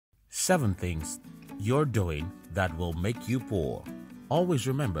7 things you're doing that will make you poor. Always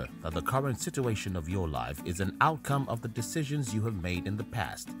remember that the current situation of your life is an outcome of the decisions you have made in the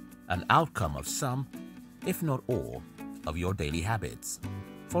past, an outcome of some, if not all, of your daily habits.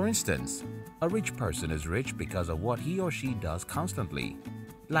 For instance, a rich person is rich because of what he or she does constantly.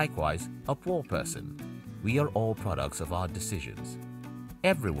 Likewise, a poor person. We are all products of our decisions.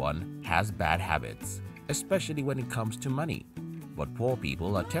 Everyone has bad habits, especially when it comes to money, but poor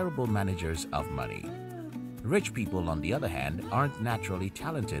people are terrible managers of money. Rich people, on the other hand, aren't naturally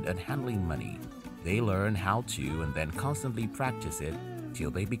talented at handling money. They learn how to and then constantly practice it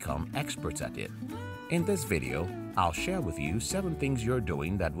till they become experts at it. In this video, I'll share with you 7 things you're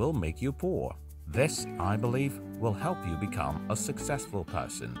doing that will make you poor. This, I believe, will help you become a successful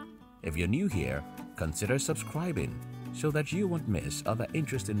person. If you're new here, consider subscribing so that you won't miss other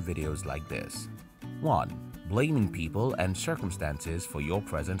interesting videos like this. 1. Blaming people and circumstances for your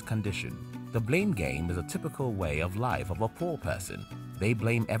present condition. The blame game is a typical way of life of a poor person. They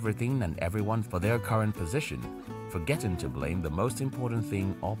blame everything and everyone for their current position, forgetting to blame the most important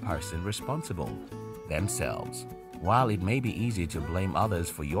thing or person responsible, themselves. While it may be easy to blame others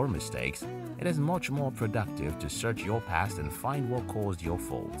for your mistakes, it is much more productive to search your past and find what caused your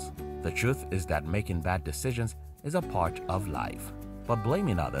faults. The truth is that making bad decisions is a part of life, but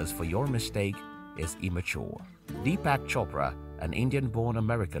blaming others for your mistake is immature. Deepak Chopra, an Indian-born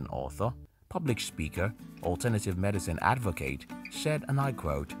American author, public speaker, alternative medicine advocate, said, and I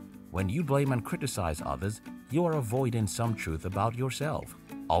quote, "When you blame and criticize others, you are avoiding some truth about yourself."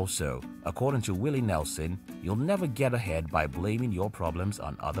 Also, according to Willie Nelson, you'll never get ahead by blaming your problems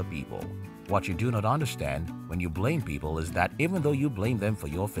on other people. What you do not understand when you blame people is that even though you blame them for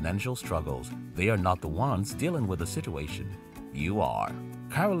your financial struggles, they are not the ones dealing with the situation. You are.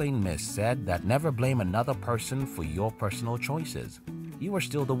 Caroline Myss said that never blame another person for your personal choices. You are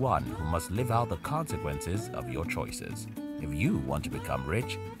still the one who must live out the consequences of your choices. If you want to become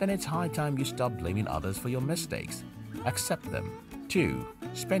rich, then it's high time you stop blaming others for your mistakes. Accept them. 2.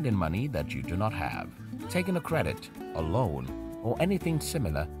 Spending money that you do not have. Taking a credit, a loan, or anything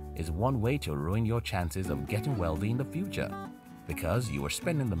similar is one way to ruin your chances of getting wealthy in the future, because you are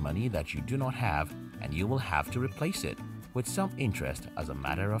spending the money that you do not have and you will have to replace it with some interest as a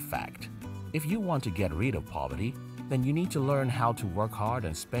matter of fact. If you want to get rid of poverty, then you need to learn how to work hard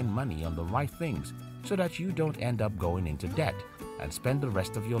and spend money on the right things so that you don't end up going into debt and spend the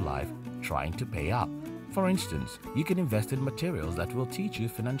rest of your life trying to pay up. For instance, you can invest in materials that will teach you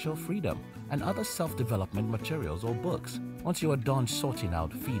financial freedom and other self-development materials or books once you are done sorting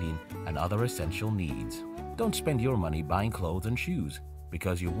out feeding and other essential needs. Don't spend your money buying clothes and shoes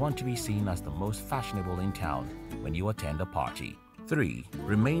because you want to be seen as the most fashionable in town when you attend a party. 3.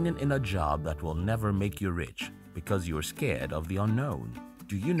 Remaining in a job that will never make you rich because you're scared of the unknown.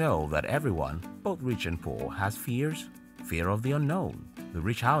 Do you know that everyone, both rich and poor, has fears? Fear of the unknown. The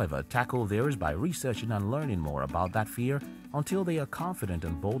rich, however, tackle theirs by researching and learning more about that fear until they are confident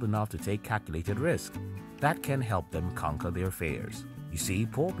and bold enough to take calculated risk. That can help them conquer their fears. You see,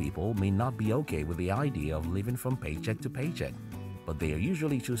 poor people may not be okay with the idea of living from paycheck to paycheck, but they are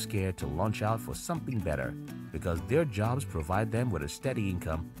usually too scared to launch out for something better because their jobs provide them with a steady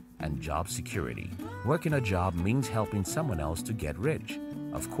income and job security. Working a job means helping someone else to get rich.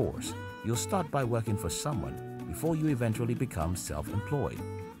 Of course, you'll start by working for someone before you eventually become self-employed,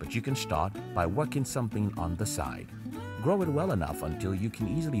 but you can start by working something on the side. Grow it well enough until you can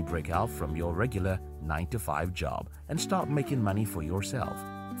easily break out from your regular 9-to-5 job and start making money for yourself.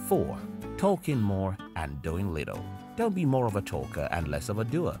 4. Talking more and doing little. Don't be more of a talker and less of a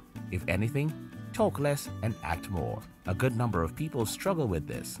doer. If anything, talk less and act more. A good number of people struggle with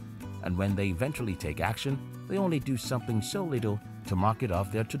this, and when they eventually take action, they only do something so little to mark it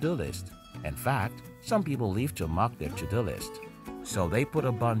off their to-do list. In fact, some people leave to mark their to-do list. So they put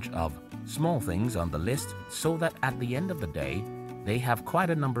a bunch of small things on the list so that at the end of the day, they have quite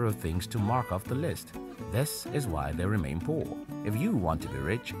a number of things to mark off the list. This is why they remain poor. If you want to be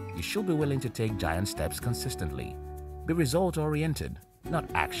rich, you should be willing to take giant steps consistently. Be result-oriented, not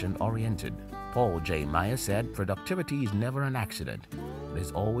action-oriented. Paul J. Meyer said, "Productivity is never an accident. It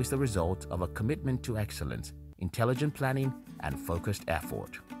is always the result of a commitment to excellence, intelligent planning, and focused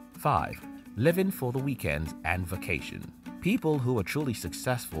effort." 5. Living for the weekends and vacation. People who are truly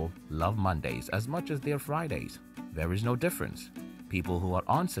successful love Mondays as much as their Fridays. There is no difference. People who are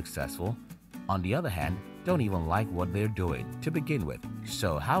unsuccessful, on the other hand, don't even like what they're doing to begin with.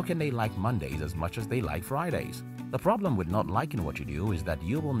 So how can they like Mondays as much as they like Fridays? The problem with not liking what you do is that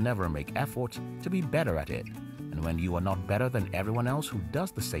you will never make efforts to be better at it. And when you are not better than everyone else who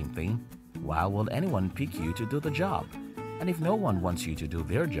does the same thing, why will anyone pick you to do the job? And if no one wants you to do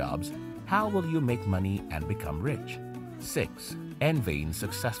their jobs, how will you make money and become rich? 6. Envying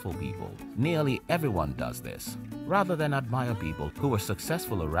successful people. Nearly everyone does this. Rather than admire people who are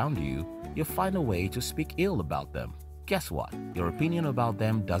successful around you, you find a way to speak ill about them. Guess what? Your opinion about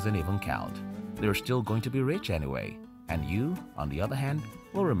them doesn't even count. They're still going to be rich anyway, and you, on the other hand,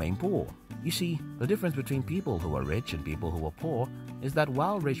 will remain poor. You see, the difference between people who are rich and people who are poor is that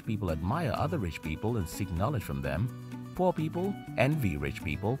while rich people admire other rich people and seek knowledge from them, poor people envy rich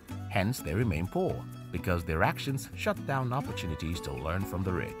people, hence they remain poor, because their actions shut down opportunities to learn from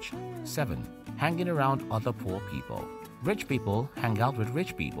the rich. 7. Hanging around other poor people. Rich people hang out with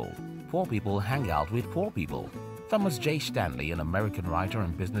rich people. Poor people hang out with poor people. Thomas J. Stanley, an American writer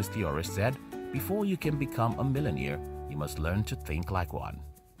and business theorist, said, "Before you can become a millionaire, you must learn to think like one."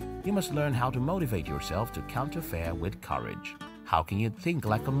 You must learn how to motivate yourself to counter fear with courage. How can you think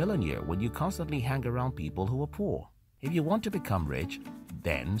like a millionaire when you constantly hang around people who are poor? If you want to become rich,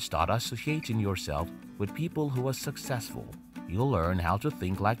 then start associating yourself with people who are successful. You'll learn how to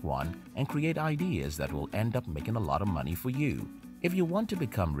think like one and create ideas that will end up making a lot of money for you. If you want to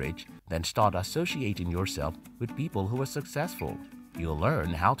become rich, then start associating yourself with people who are successful. You'll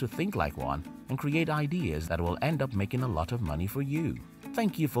learn how to think like one and create ideas that will end up making a lot of money for you.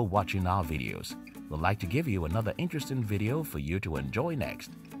 Thank you for watching our videos. We'd like to give you another interesting video for you to enjoy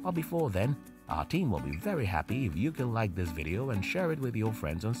next. But before then, our team will be very happy if you can like this video and share it with your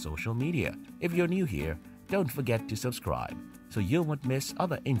friends on social media. If you're new here, don't forget to subscribe so you won't miss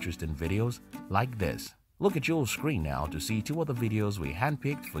other interesting videos like this. Look at your screen now to see 2 other videos we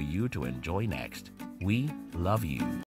handpicked for you to enjoy next. We love you.